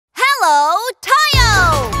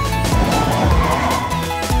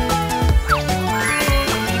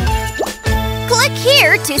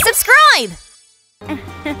ride!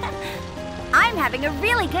 I'm having a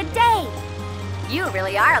really good day. You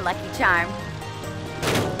really are a lucky charm.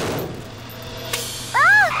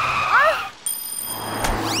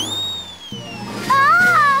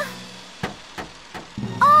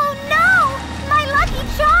 Oh no! My lucky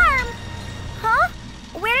charm! Huh?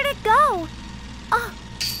 Where did it go? Oh,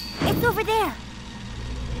 it's over there.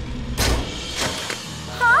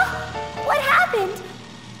 Huh? What happened?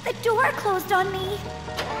 The door closed on me.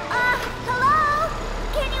 Hello?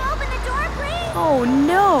 Can you open the door, please? Oh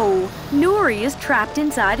no! Nuri is trapped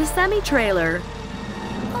inside a semi-trailer.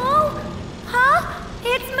 Oh, huh?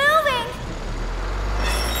 It's moving.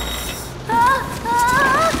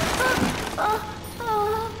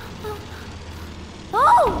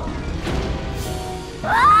 Oh!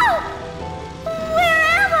 Where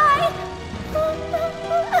am I?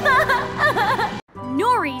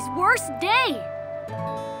 Nuri's worst day.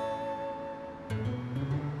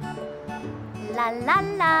 La la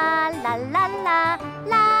la la la la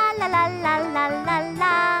la la la la la la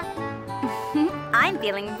la. I'm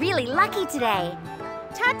feeling really lucky today.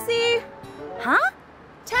 Taxi! Huh?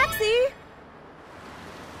 Taxi!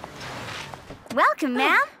 Welcome,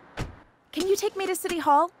 ma'am. Can you take me to City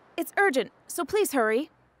Hall? It's urgent, so please hurry.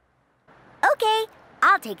 Okay,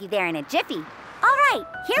 I'll take you there in a jiffy. All right,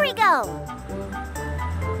 here we go.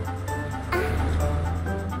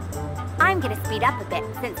 I'm gonna speed up a bit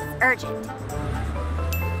since it's urgent.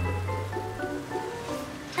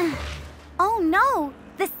 Oh no,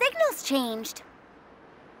 the signal's changed.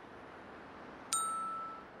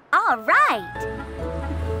 All right.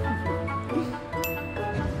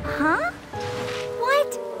 Huh?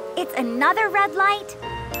 What? It's another red light?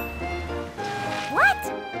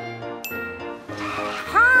 What?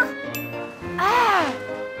 Huh?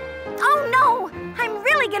 Oh no! I'm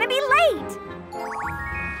really gonna be late!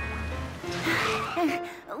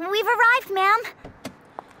 We've arrived, ma'am.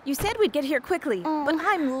 You said we'd get here quickly, but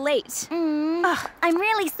I'm late. I'm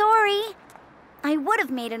really sorry. I would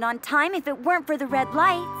have made it on time if it weren't for the red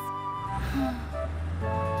lights.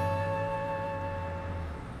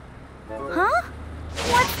 Huh?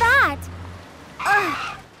 What's that?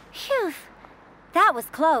 Phew. That was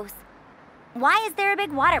close. Why is there a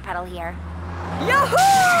big water puddle here? Yahoo!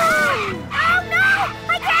 Oh no!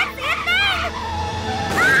 I can't see a thing!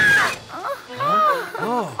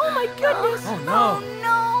 Oh my goodness! Oh no!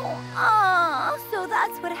 Oh, so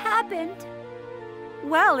that's what happened.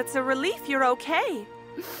 Well, it's a relief you're okay.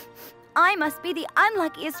 I must be the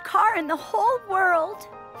unluckiest car in the whole world.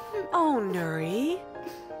 Oh, Nuri.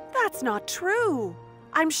 That's not true.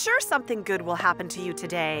 I'm sure something good will happen to you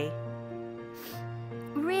today.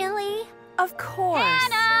 Really? Of course.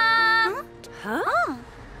 Hannah! Huh?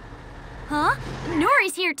 Huh?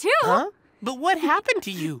 Nuri's here too. Huh? But what happened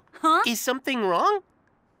to you? Huh? Is something wrong?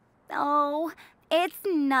 Oh, it's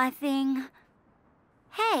nothing.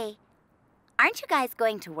 Hey, aren't you guys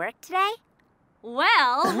going to work today?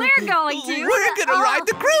 Well, we're going to. We're gonna ride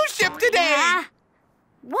the cruise ship today! Yeah.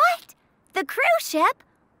 What? The cruise ship?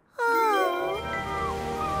 Oh.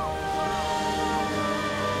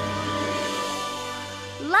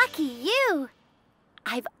 Lucky you.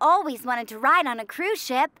 I've always wanted to ride on a cruise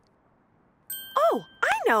ship. Oh,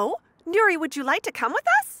 I know. Nuri, would you like to come with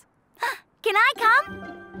us? Can I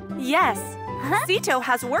come? Yes. Huh? Zito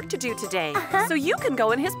has work to do today, so you can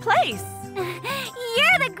go in his place.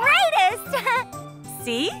 You're the greatest!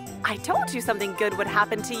 See? I told you something good would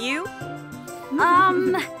happen to you.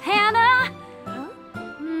 Hannah?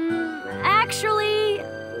 Actually,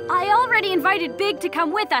 I already invited Big to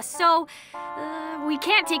come with us, so we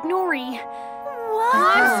can't take Nuri. What?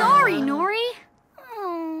 I'm sorry, Nuri.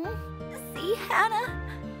 Oh, see, Hannah?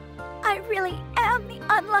 I really am the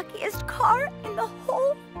unluckiest car in the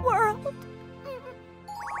whole world.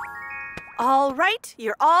 All right,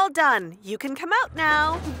 you're all done. You can come out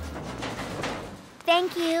now.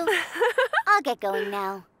 Thank you. I'll get going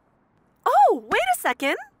now. Oh, wait a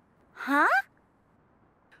second. Huh?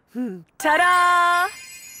 Ta-da!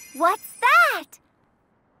 What's that?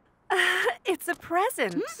 It's a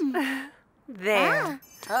present. There.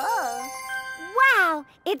 Oh. Wow,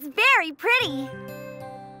 it's very pretty.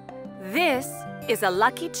 This is a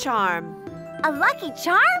lucky charm. A lucky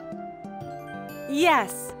charm?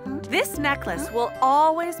 Yes, this necklace will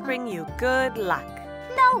always bring you good luck.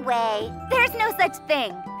 No way. There's no such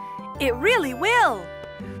thing. It really will.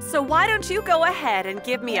 So why don't you go ahead and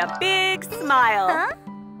give me a big smile? Huh?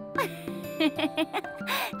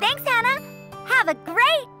 Thanks, Hannah. Have a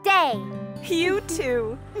great day. You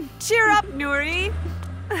too. Cheer up, Nuri.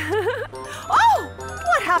 Oh,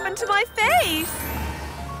 what happened to my face?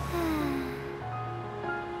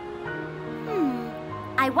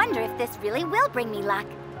 I wonder if this really will bring me luck.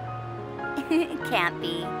 It can't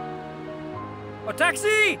be. A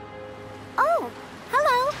taxi! Oh,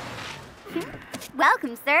 hello.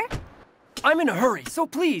 Welcome, sir. I'm in a hurry, so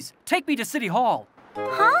please, take me to City Hall.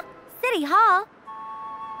 Huh? City Hall?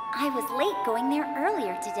 I was late going there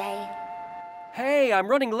earlier today. Hey, I'm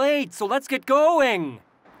running late, so let's get going.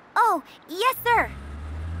 Oh, yes, sir.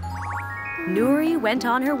 Nuri went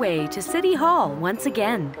on her way to City Hall once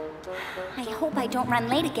again. I hope I don't run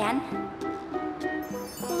late again.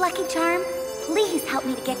 Lucky Charm, please help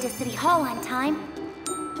me to get to City Hall on time.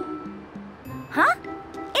 Huh?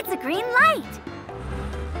 It's a green light.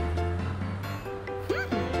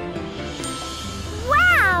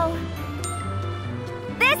 Wow!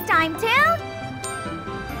 This time too?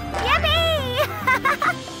 Yippee!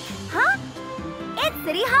 Huh? It's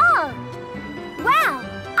City Hall. Wow,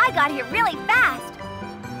 I got here really fast.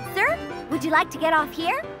 Sir, would you like to get off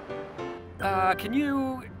here? Can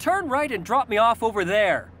you turn right and drop me off over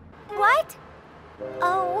there? What?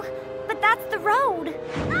 Oh, but that's the road.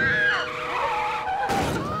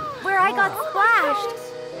 Where I got splashed.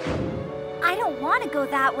 I don't want to go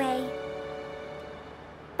that way.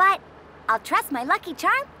 But I'll trust my lucky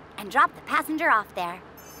charm and drop the passenger off there.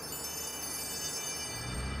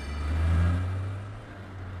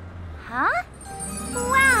 Huh?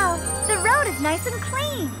 Wow, the road is nice and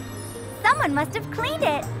clean. Someone must have cleaned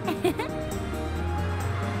it.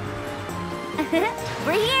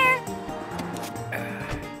 We're here.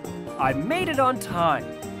 I made it on time.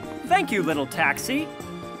 Thank you, little taxi.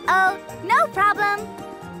 Oh, no problem.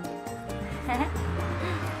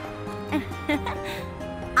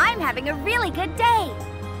 I'm having a really good day.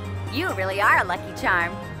 You really are a lucky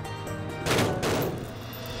charm.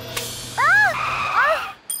 Ah!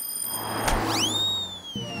 Ah!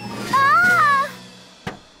 Ah!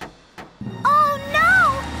 Oh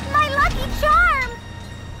no! My lucky charm!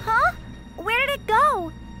 Huh? Where did it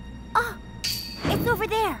go? Oh, it's over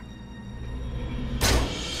there.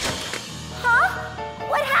 Huh?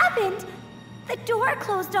 What happened? The door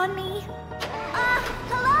closed on me.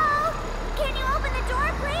 Hello? Can you open the door,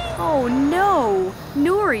 please? Oh no!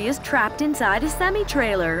 Nuri is trapped inside a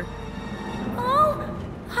semi-trailer. Oh,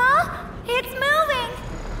 huh? It's moving.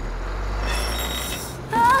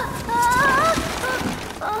 Oh!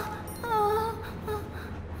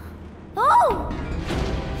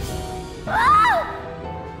 Oh!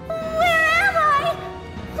 Where am I?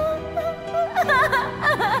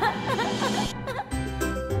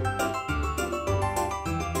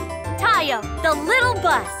 Tayo, the little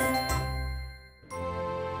bus.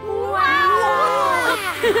 Wow!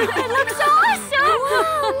 It looks awesome.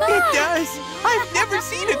 It does. I've never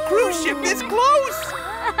seen a cruise ship this close.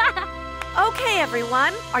 Okay,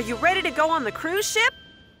 everyone. Are you ready to go on the cruise ship?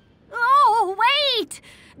 Oh, wait!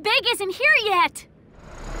 Big isn't here yet.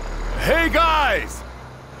 Hey, guys!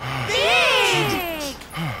 Big!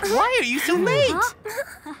 Why are you so late?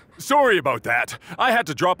 Sorry about that. I had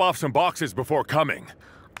to drop off some boxes before coming.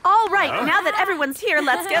 All right, now that everyone's here,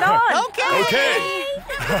 let's get on. Okay. Okay.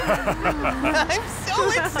 I'm so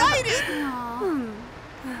excited.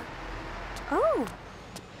 Oh.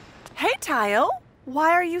 Hey, Tayo.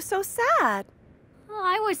 Why are you so sad?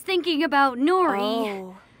 I was thinking about Nuri.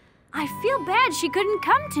 Oh. I feel bad she couldn't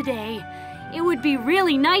come today. It would be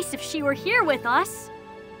really nice if she were here with us.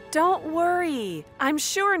 Don't worry. I'm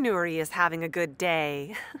sure Nuri is having a good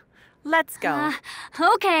day. Let's go.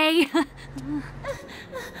 Okay.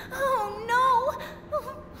 Oh no!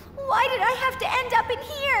 Why did I have to end up in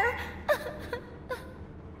here?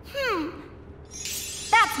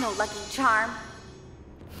 That's no lucky charm.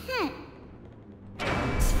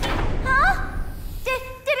 Huh? Did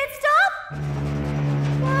it stop?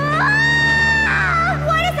 Ah!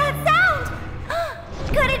 What is that sound?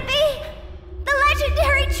 Could it be the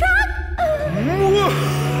legendary truck?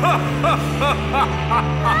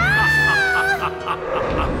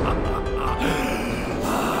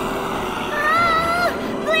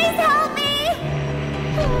 Please help me!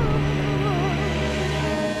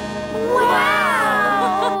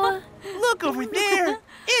 Wow! Look over there.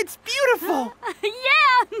 It's beautiful.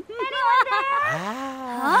 Yeah!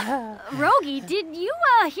 Huh? Rogi, did you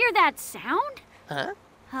hear that sound? Huh?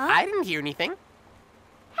 I didn't hear anything.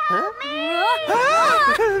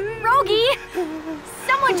 Rogi!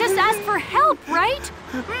 Someone just asked for help, right?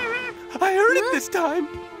 I heard it this time.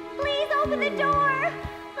 Please open the door!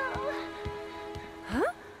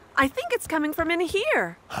 Huh? I think it's coming from in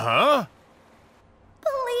here. Huh?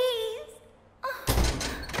 Please.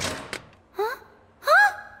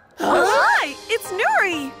 Hi, it's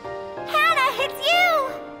Nuri. Hannah, it's you!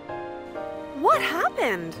 What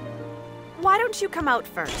happened? Why don't you come out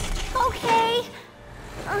first? Okay.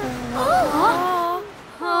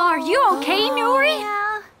 Are you okay, Nuri?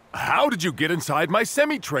 Yeah. How did you get inside my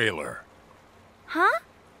semi-trailer? Huh?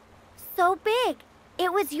 So big.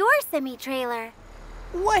 It was your semi-trailer.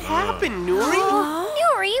 What happened, Nuri?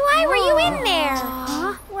 Nuri, why were you in there?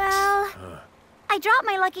 Well, I dropped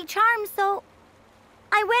my lucky charm, so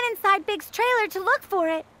I went inside Big's trailer to look for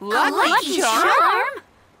it. Lucky charm?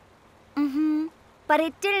 Mm-hmm. But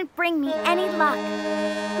it didn't bring me any luck.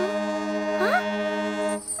 Huh?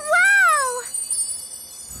 Wow!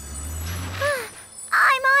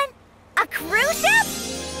 I'm on a cruise ship?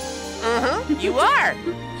 You are.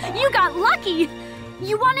 You got lucky.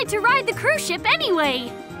 You wanted to ride the cruise ship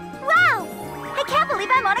anyway. Wow! I can't believe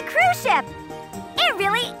I'm on a cruise ship. It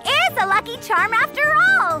really is a lucky charm after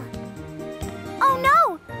all. Oh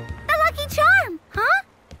no! The lucky charm! Huh?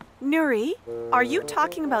 Nuri, are you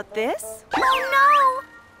talking about this? Oh no!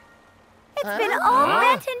 It's been all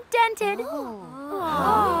bent and dented.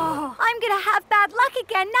 I'm gonna have bad luck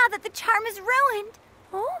again now that the charm is ruined.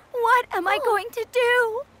 What am I going to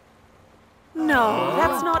do? No,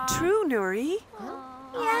 that's not true, Nuri.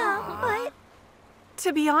 Yeah, but...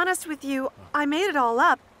 To be honest with you, I made it all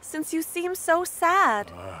up since you seem so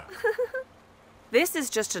sad. This is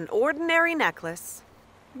just an ordinary necklace.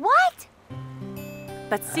 What?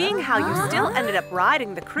 But seeing how you still ended up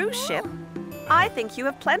riding the cruise ship, I think you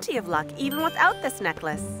have plenty of luck even without this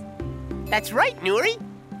necklace. That's right, Nuri.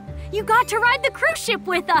 You got to ride the cruise ship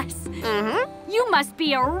with us. You must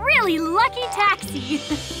be a really lucky taxi.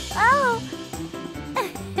 Oh.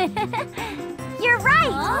 You're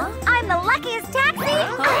right. I'm the luckiest taxi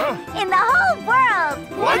in the whole world.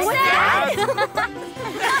 What's that?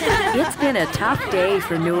 It's been a tough day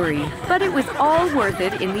for Nuri, but it was all worth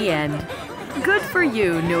it in the end. Good for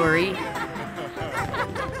you, Nuri.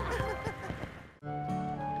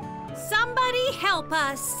 Somebody help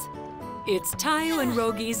us! It's Tayo and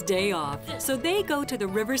Rogi's day off, so they go to the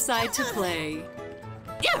riverside to play.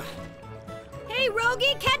 Hey,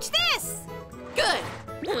 Rogi, catch this! Good.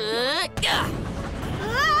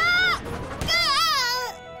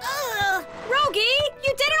 Rogi,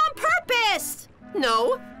 you did it on purpose!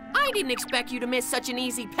 No, I didn't expect you to miss such an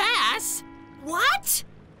easy pass. What?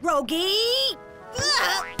 Rogi!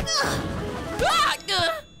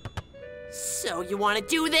 So you want to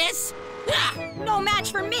do this? No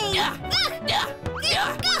match for me!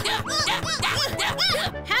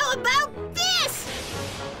 How about this?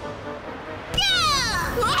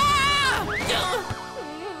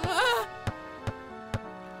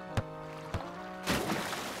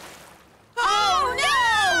 Oh no!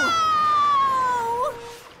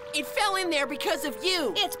 It fell in there because of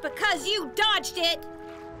you. It's because you dodged it.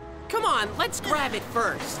 Come on, let's grab it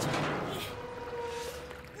first.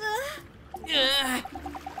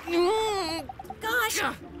 Gosh,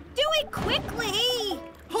 do it quickly!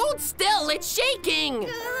 Hold still, it's shaking.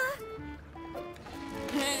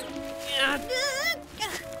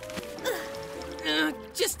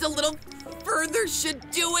 Just a little further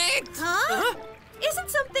should do it. Huh? Isn't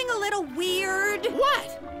something a little weird?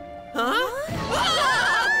 What? Huh?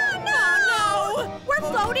 No! We're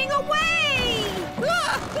floating away!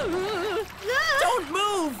 Don't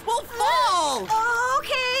move! We'll fall!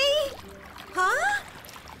 Okay. Huh?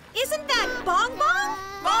 Isn't that Bong Bong?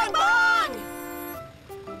 Bong Bong!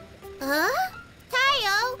 Huh?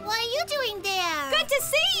 Tayo, what are you doing there? Good to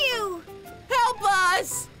see you! Help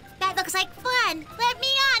us! That looks like fun. Let me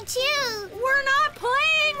on, too. We're not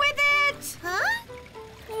playing with it! Huh?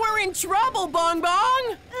 We're in trouble, Bong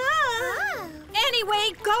Bong!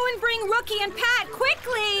 Anyway, go and bring Rookie and Pat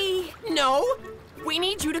quickly! No! We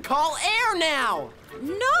need you to call Air now!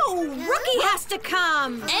 No! Rookie has to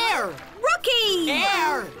come! Air! Rookie!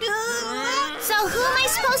 Air! So who am I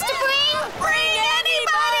supposed to bring? Bring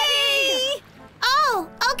anybody! Oh,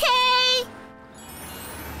 okay.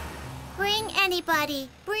 Bring anybody.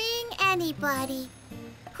 Bring anybody.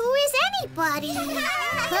 Who is anybody?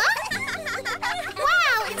 Huh?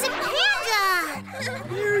 Wow, it's a panda!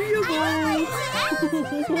 Here you go.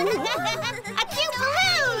 A cute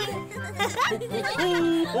balloon!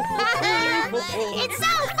 It's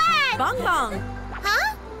so fun! Bong Bong!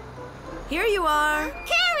 Huh? Here you are.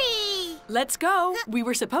 Carrie! Let's go. We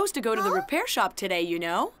were supposed to go to the repair shop today, you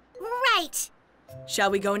know. Right.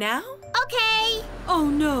 Shall we go now? Okay. Oh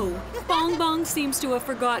no. Bong Bong seems to have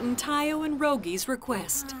forgotten Tayo and Rogi's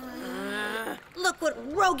request. Look what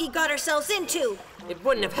Rogi got ourselves into. It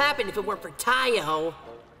wouldn't have happened if it weren't for Tayo.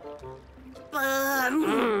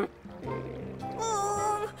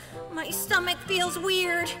 Oh, my stomach feels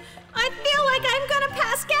weird. I feel like I'm gonna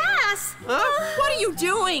pass gas. Huh? What are you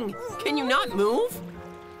doing? Can you not move?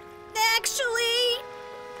 Actually...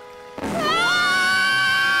 Ah!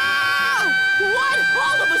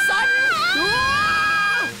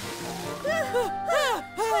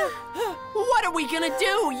 we gonna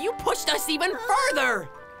do? You pushed us even further!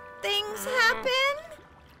 Things happen?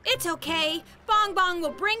 It's okay. Bong Bong will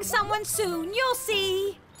bring someone soon. You'll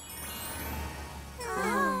see.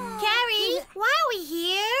 Carrie, why are we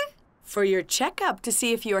here? For your checkup to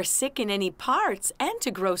see if you are sick in any parts and to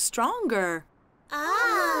grow stronger.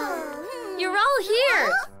 Oh. You're all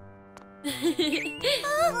here. I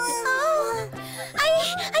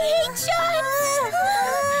hate shots!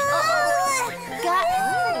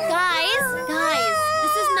 Guys,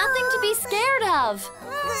 this is nothing to be scared of.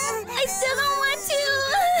 I still don't want to.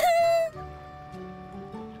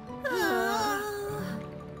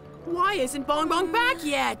 Why isn't Bong Bong back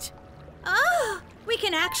yet? Oh, we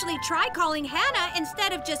can actually try calling Hannah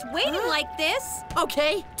instead of just waiting like this.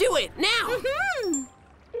 Okay, do it, now!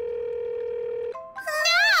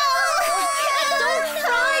 Don't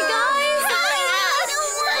cry, guys.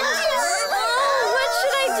 What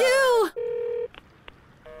should I do?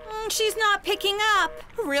 She's not picking up.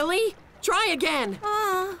 Really? Try again.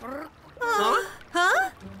 Huh?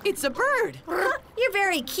 It's a bird. You're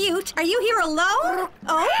very cute. Are you here alone?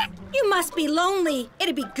 Oh, you must be lonely.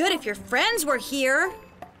 It'd be good if your friends were here.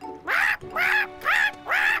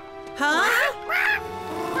 Huh?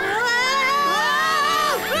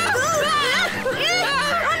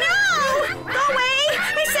 Oh no! Go away!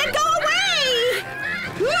 I said go away!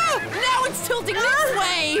 Now it's tilting this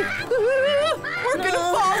way! We're gonna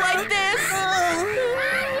fall like this!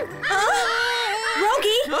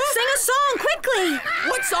 Rogi, sing a song quickly!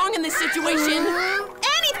 What song in this situation?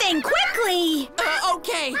 Anything, quickly!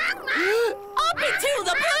 Okay. Up into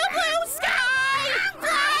the blue, blue sky!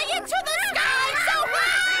 Fly into the sky so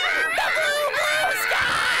high! The blue, blue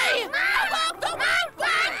sky! Above the wide,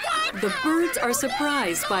 wide, wide! The birds are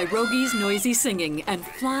surprised by Rogi's noisy singing and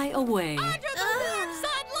fly away. Under the warm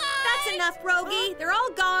sunlight! That's enough, Rogi. They're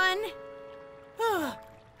all gone. Huh?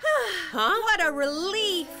 What a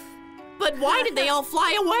relief! But why did they all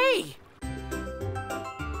fly away?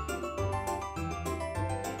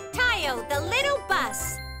 Tayo, the little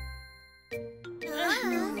bus.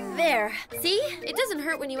 There. See? It doesn't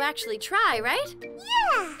hurt when you actually try, right?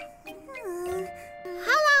 Yeah.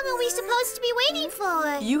 How long are we supposed to be waiting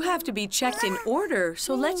for? You have to be checked in order,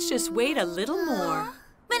 so let's just wait a little more.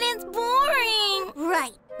 But it's boring.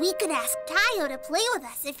 Right. We could ask Tayo to play with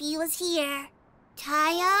us if he was here.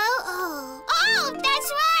 Tayo? Oh,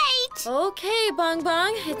 that's right! Okay, Bong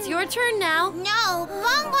Bong. It's your turn now. No,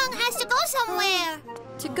 Bong Bong has to go somewhere.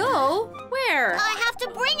 To go? Where? I have to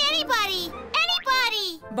bring anybody.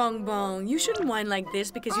 Anybody! Bong Bong, you shouldn't whine like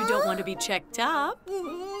this because you don't want to be checked up. No,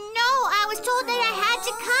 I was told that I had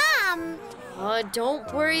to come. Oh,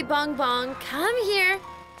 don't worry, Bong Bong. Come here.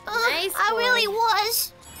 Nice I boy. really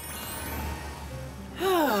was.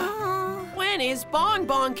 When is Bong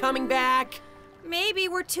Bong coming back? Maybe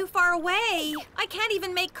we're too far away. I can't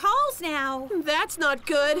even make calls now. That's not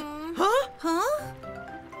good. Huh? Huh?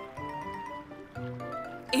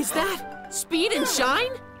 Is that Speed and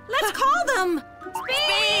Shine? Let's call them.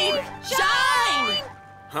 Speed! Shine!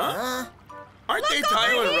 Huh? Aren't they Look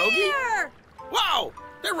Tayo over and Rogi? here. Wow!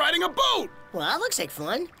 They're riding a boat! Well, that looks like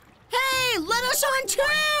fun. Hey, let us on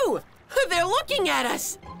too! They're looking at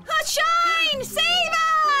us. Shine! Save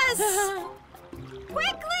us!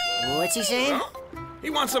 Quickly! What's he saying? Huh? He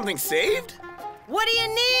wants something saved? What do you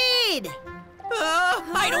need?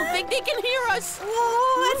 I don't think they can hear us.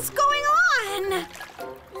 What's going on?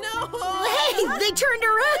 No! Hey, they turned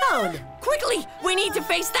around! Quickly, we need to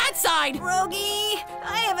face that side. Rogi,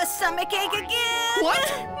 I have a stomach ache again. What?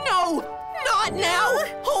 No, not now.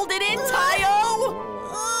 Hold it in, Tayo.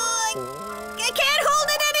 I can't hold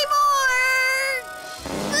it anymore.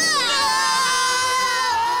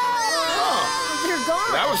 They're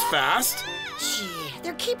gone. That was fast. Gee,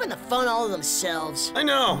 they're keeping the fun all to themselves. I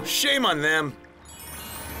know. Shame on them.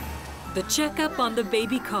 The checkup on the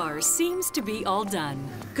baby car seems to be all done.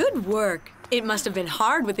 Good work. It must have been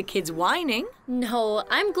hard with the kids whining. No,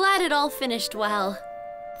 I'm glad it all finished well.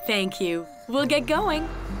 Thank you. We'll get going.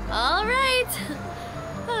 All right.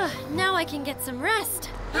 Now I can get some rest.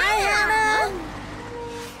 Hi, Hannah.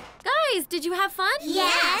 Guys, did you have fun?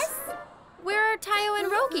 Yes. Where are Tayo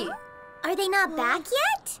and Rogi? Are they not back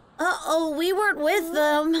yet? Uh-oh, we weren't with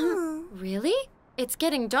them. Really? It's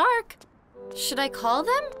getting dark. Should I call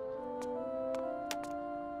them?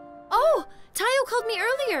 Oh, Tayo called me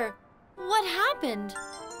earlier. What happened?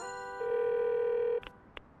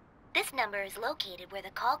 This number is located where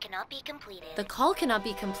the call cannot be completed. The call cannot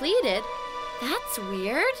be completed? That's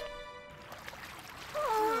weird.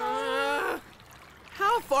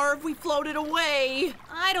 How far have we floated away?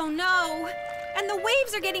 I don't know. And the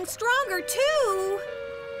waves are getting stronger, too.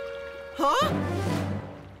 Huh?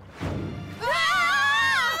 Ah!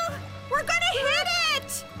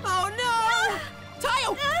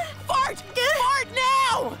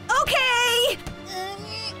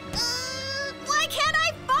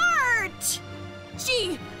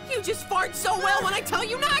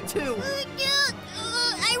 to.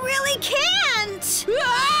 I really can't.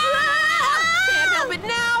 Can't help it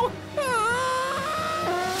now.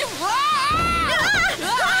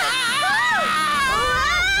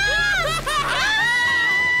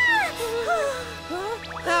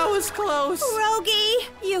 That was close. Rogi,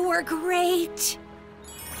 you were great.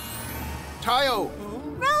 Tayo!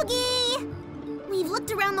 Rogi! We've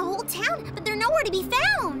looked around the whole town, but they're nowhere to be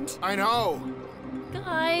found. I know.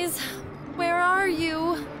 Guys, where are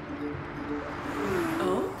you?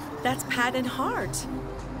 Oh, that's Pat and Hart.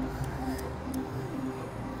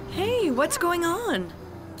 Hey, what's going on?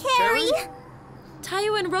 Carrie?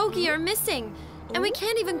 Tayo and Rogi are missing, and we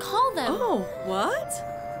can't even call them. Oh, what?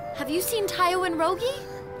 Have you seen Tayo and Rogi?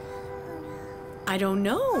 I don't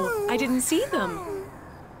know. I didn't see them.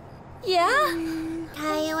 Yeah?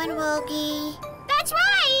 Tayo and Rogi. That's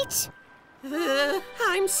right!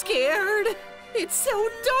 I'm scared. It's so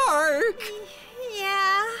dark.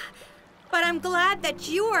 Yeah, but I'm glad that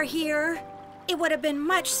you are here. It would have been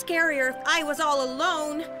much scarier if I was all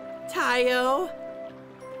alone. Tayo.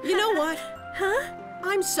 You know what? Huh?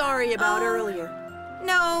 I'm sorry about earlier.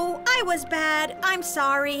 No, I was bad. I'm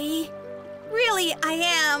sorry. Really, I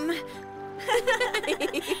am.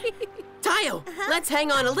 Tayo, let's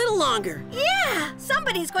hang on a little longer. Yeah,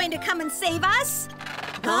 somebody's going to come and save us.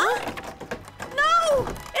 Huh? No,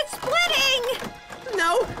 it's splitting.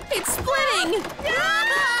 No, it's splitting. No!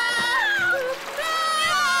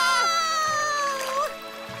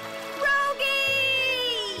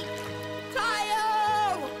 Rogi! Tayo!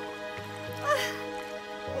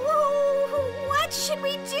 What should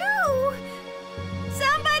we do?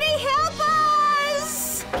 Somebody help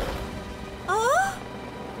us! Oh?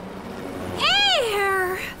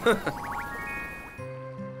 Air!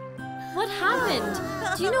 What happened?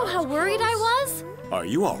 Do you know how worried I was? Are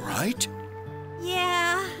you all right?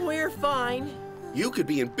 Yeah. We're fine. You could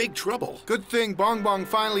be in big trouble. Good thing Bong Bong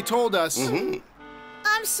finally told us.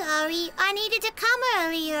 I'm sorry. I needed to come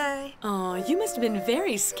earlier. Oh, you must have been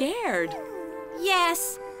very scared.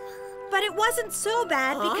 Yes, but it wasn't so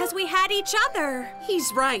bad because we had each other.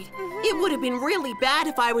 He's right. It would have been really bad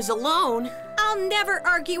if I was alone. I'll never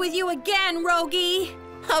argue with you again, Rogi.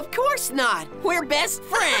 Of course not. We're best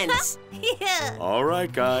friends. Yeah. All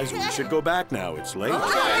right, guys, we should go back now. It's late.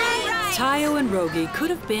 Tayo and Rogi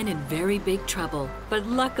could have been in very big trouble, but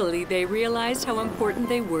luckily they realized how important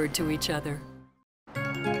they were to each other.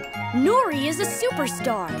 Nuri is a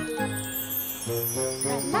superstar.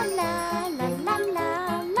 La la la la la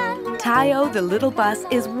la la. Tayo, the little bus,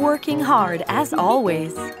 is working hard as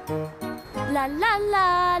always. La la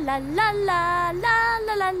la la la la la la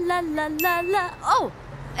la la la la la. Oh,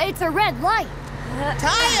 it's a red light.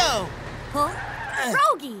 Tayo! Huh?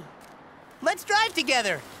 Rogi! Let's drive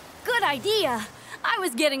together. Good idea. I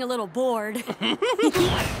was getting a little bored.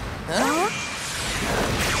 Huh?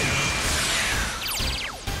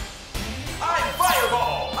 I'm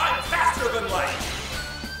Fireball! I'm faster than light!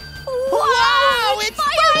 Wow! It's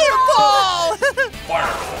Fireball!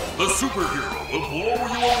 Fireball, the superhero, will blow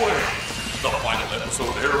you away. The final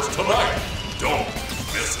episode airs tonight. Don't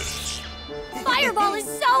miss it. Fireball is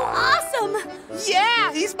so awesome!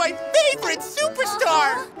 Yeah, he's my favorite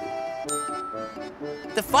superstar!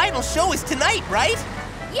 The final show is tonight, right?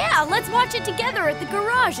 Yeah, let's watch it together at the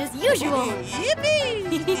garage as usual.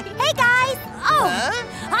 Yippee! Hey, guys! Oh! Huh?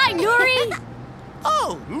 Hi, Nuri!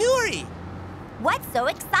 Oh, Nuri! What's so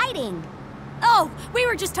exciting? Oh, we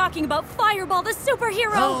were just talking about Fireball, the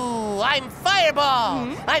superhero! Oh, I'm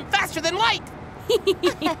Fireball! I'm faster than light!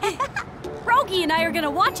 Rogi and I are gonna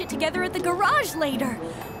watch it together at the garage later.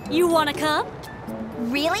 You wanna come?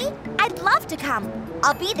 Really? I'd love to come.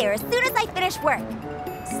 I'll be there as soon as I finish work.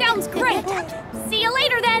 Sounds great! See you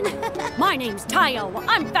later then! My name's Tayo.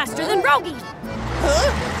 I'm faster than Rogi!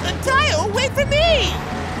 Huh? Tayo, wait for me!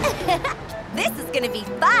 This is gonna be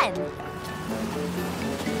fun.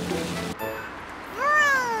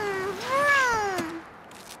 Vroom,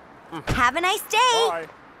 vroom. Have a nice day. Bye.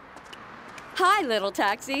 Hi, little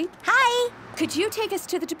taxi. Hi. Could you take us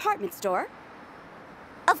to the department store?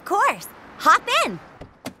 Of course. Hop in.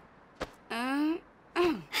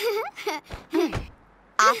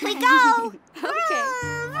 Off we go. Okay.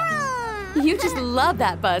 You just love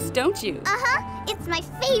that bus, don't you? Uh-huh. It's my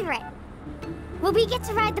favorite. Will we get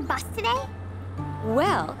to ride the bus today?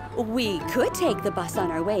 Well, we could take the bus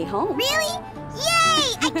on our way home. Really?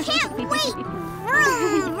 Yay! I can't wait.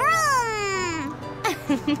 Vroom, vroom.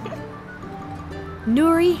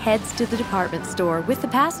 Nuri heads to the department store with the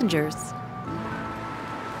passengers.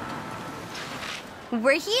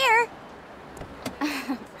 We're here.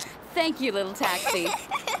 Thank you, little taxi.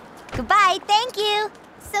 Goodbye. Thank you.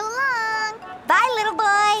 So long. Bye, little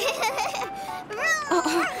boy.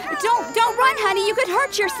 Don't run, honey. You could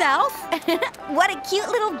hurt yourself. What a cute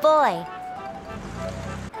little boy.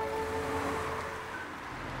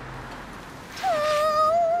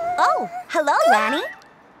 Oh, hello, Lanny.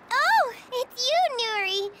 Oh, it's you,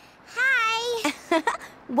 Nuri. Hi.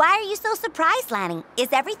 Why are you so surprised, Lanny?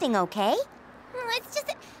 Is everything okay? It's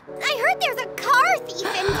just... I heard there's a car thief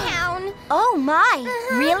in town. Oh, my.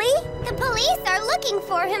 Really? The police are looking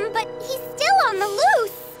for him, but he's still on the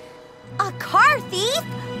loose. A car thief?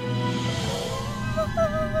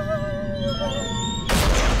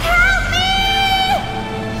 Help me!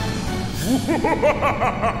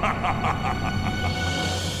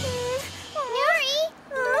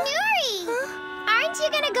 Nuri! Aren't you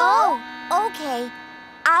gonna go? Oh, okay.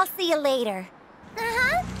 I'll see you later.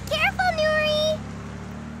 Uh-huh. Careful, Nuri!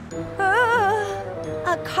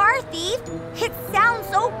 A car thief? It sounds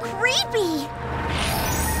so creepy.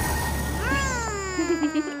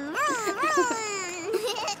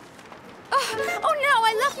 Oh no,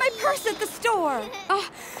 I left my purse at the store.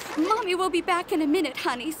 Mommy will be back in a minute,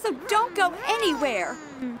 honey, so don't go anywhere.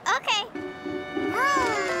 Okay.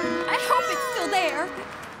 I hope it's still there.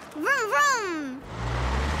 Vroom, vroom!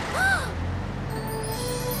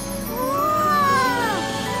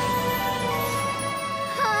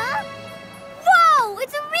 Huh? Whoa!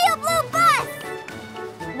 It's a real blue bus!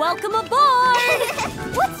 Welcome aboard!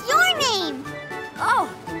 What's your name? Oh,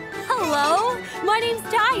 hello. My name's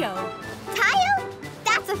Tayo. Tayo?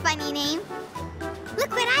 That's a funny name.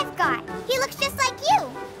 Look what I've got. He looks just like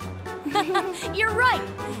you. You're right.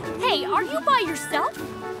 Hey, are you by yourself?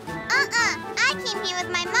 I came here with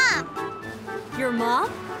my mom. Your mom?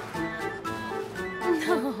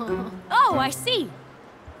 Oh, I see.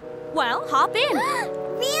 Well, hop in.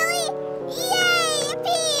 Really? Yay!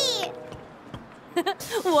 Yippee!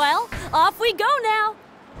 Well, off we go now.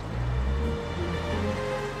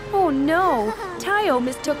 Oh no! Tayo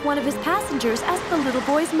mistook one of his passengers as the little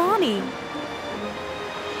boy's mommy.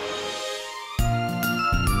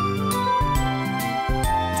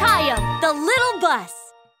 Tayo, the little bus.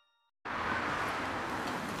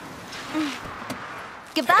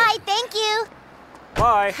 Goodbye, thank you.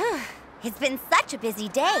 Bye. It's been such a busy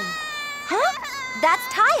day. Huh? That's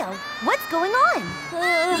Tayo. What's going on?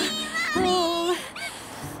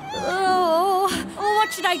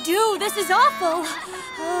 What should I do? This is awful.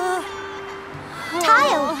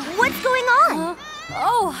 Tayo, what's going on?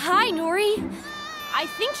 Oh, hi, Nuri. I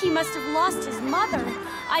think he must have lost his mother.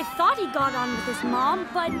 I thought he got on with his mom,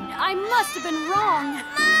 but I must have been wrong.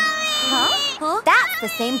 Huh? That's the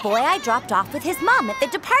same boy I dropped off with his mom at the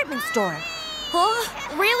department store. Huh?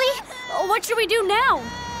 Really? What should we do now?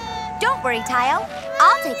 Don't worry, Tayo.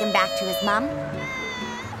 I'll take him back to his mom.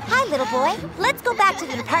 Hi, little boy. Let's go back to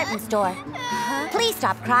the department store. Please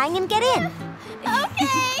stop crying and get in.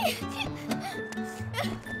 Okay!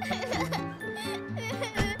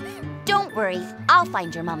 Don't worry. I'll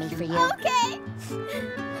find your mommy for you. Okay!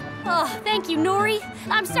 Oh, thank you, Nuri.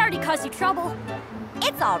 I'm sorry to cause you trouble.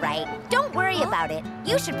 It's all right. Don't worry about it.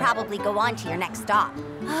 You should probably go on to your next stop.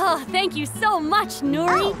 Oh, thank you so much,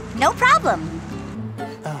 Nuri. Oh, no problem.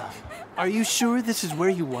 Are you sure this is where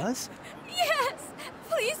he was? Yes.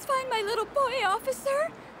 Please find my little boy,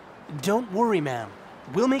 officer. Don't worry, ma'am.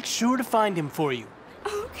 We'll make sure to find him for you.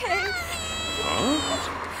 Okay.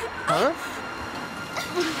 Huh?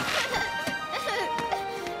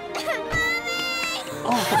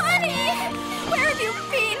 Honey! Where have you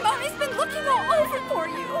been? Mommy's been looking all over for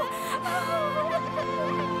you.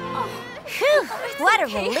 Phew, what a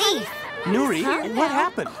relief. Nuri, what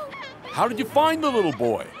happened? How did you find the little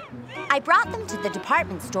boy? I brought them to the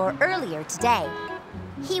department store earlier today.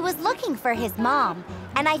 He was looking for his mom,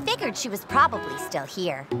 and I figured she was probably still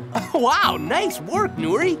here. Wow, nice work,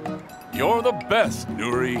 Nuri. You're the best,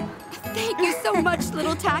 Nuri. Thank you so much,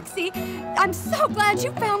 little taxi. I'm so glad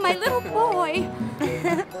you found my little boy.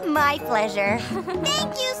 My pleasure.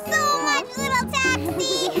 Thank you so much, little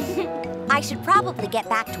taxi! I should probably get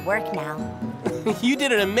back to work now. You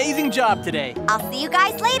did an amazing job today. I'll see you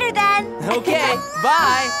guys later then. Okay,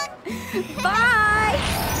 bye. Bye.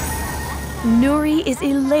 Nuri is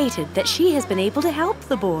elated that she has been able to help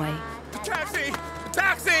the boy. Taxi!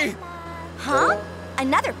 Taxi! Huh?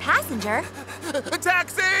 Another passenger?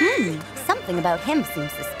 Taxi! Something about him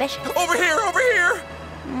seems suspicious. Over here, over here!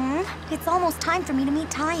 It's almost time for me to meet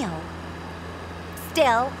Tayo.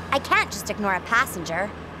 Still, I can't just ignore a passenger.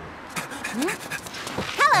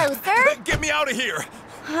 Hello, sir. Get me out of here!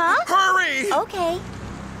 Huh? Hurry! Okay.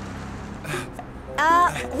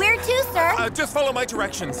 Where to, sir? Just follow my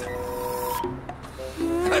directions.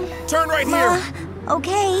 Turn right here.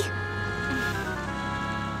 Okay.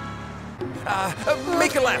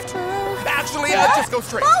 Make a left. Actually, just go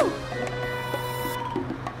straight. Oh!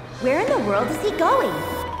 Where in the world is he going?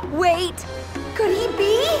 Wait, could he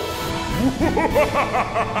be?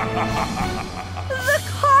 The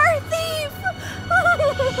car thief!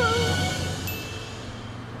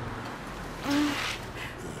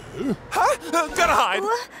 Huh? Gotta hide.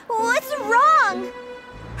 What's wrong?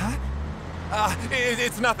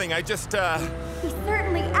 It's nothing. I just, He's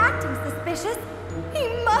certainly acting suspicious. He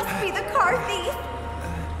must be the car thief.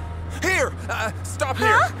 Here! Stop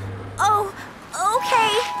here! Huh? Oh,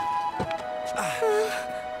 okay.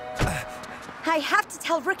 I have to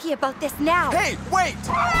tell Rookie about this now. Hey, wait!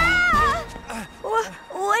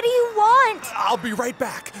 What do you want? I'll be right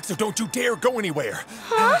back, so don't you dare go anywhere.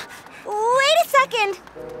 Huh? Wait a second.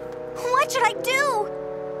 What should I do?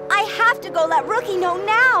 I have to go let Rookie know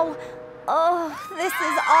now. Oh, this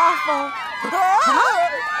is awful. Huh?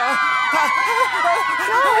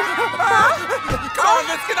 Come on,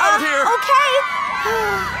 let's get out of here!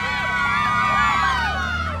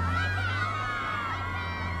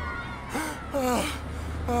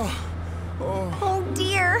 Oh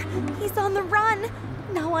dear, he's on the run.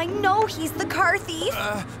 Now I know he's the car thief.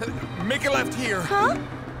 Make a left here. Huh?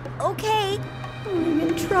 Okay. I'm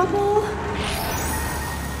in trouble.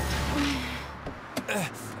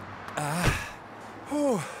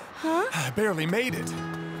 Huh? I barely made it.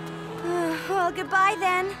 Well, goodbye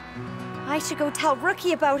then. I should go tell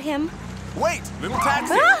Rookie about him. Wait, little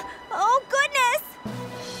taxi. Huh? Oh, goodness!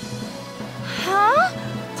 Huh?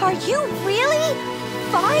 Are you really?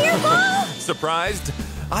 Fireball? Surprised?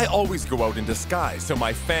 I always go out in disguise so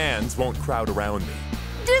my fans won't crowd around me.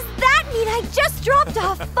 Does that mean I just dropped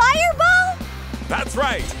a fireball? That's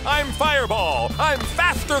right! I'm Fireball! I'm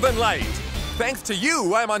faster than light! Thanks to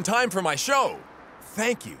you, I'm on time for my show.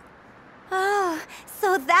 Thank you. Oh,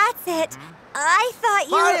 so that's it. I thought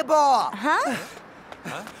you... Fireball!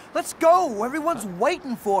 Huh? Let's go. Everyone's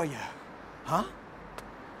waiting for you. Huh?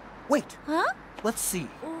 Wait. Huh? Let's see.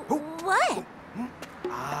 What?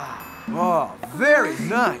 Oh, very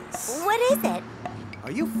nice. What is it?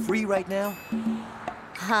 Are you free right now?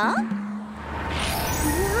 Huh?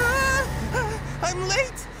 I'm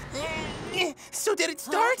late! So did it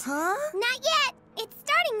start? Huh? Not yet. It's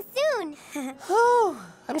starting soon. Whew,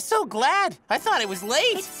 I'm so glad. I thought it was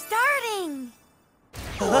late. It's starting.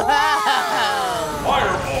 Fireball,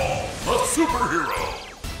 the superhero.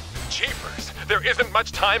 Jeepers, there isn't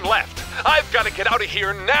much time left. I've got to get out of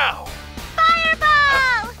here now.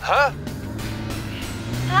 Fireball! Huh?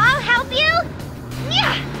 I'll help you.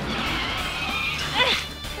 Yeah.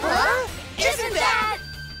 Huh? Isn't that...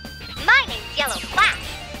 My name's Yellow Flash.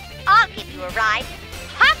 I'll give you a ride.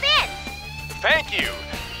 Hop in. Thank you,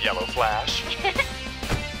 Yellow Flash.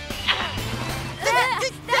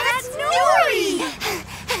 That's Nuri!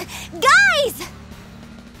 Guys!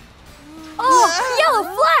 Oh, Yellow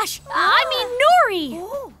Flash! I mean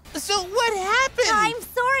Nuri! So what happened? I'm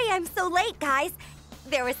sorry I'm so late, guys.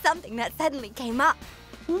 There was something that suddenly came up.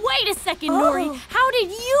 Wait a second, Nuri. How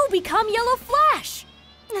did you become Yellow Flash?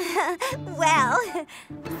 Well...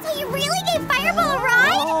 So you really gave Fireball a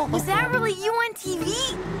ride? Was that really you on TV?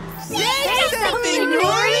 Say something,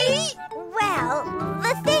 Nuri! Well,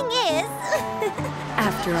 the thing is...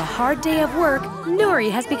 After a hard day of work, Nuri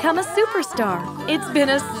has become a superstar. It's been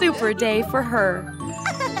a super day for her.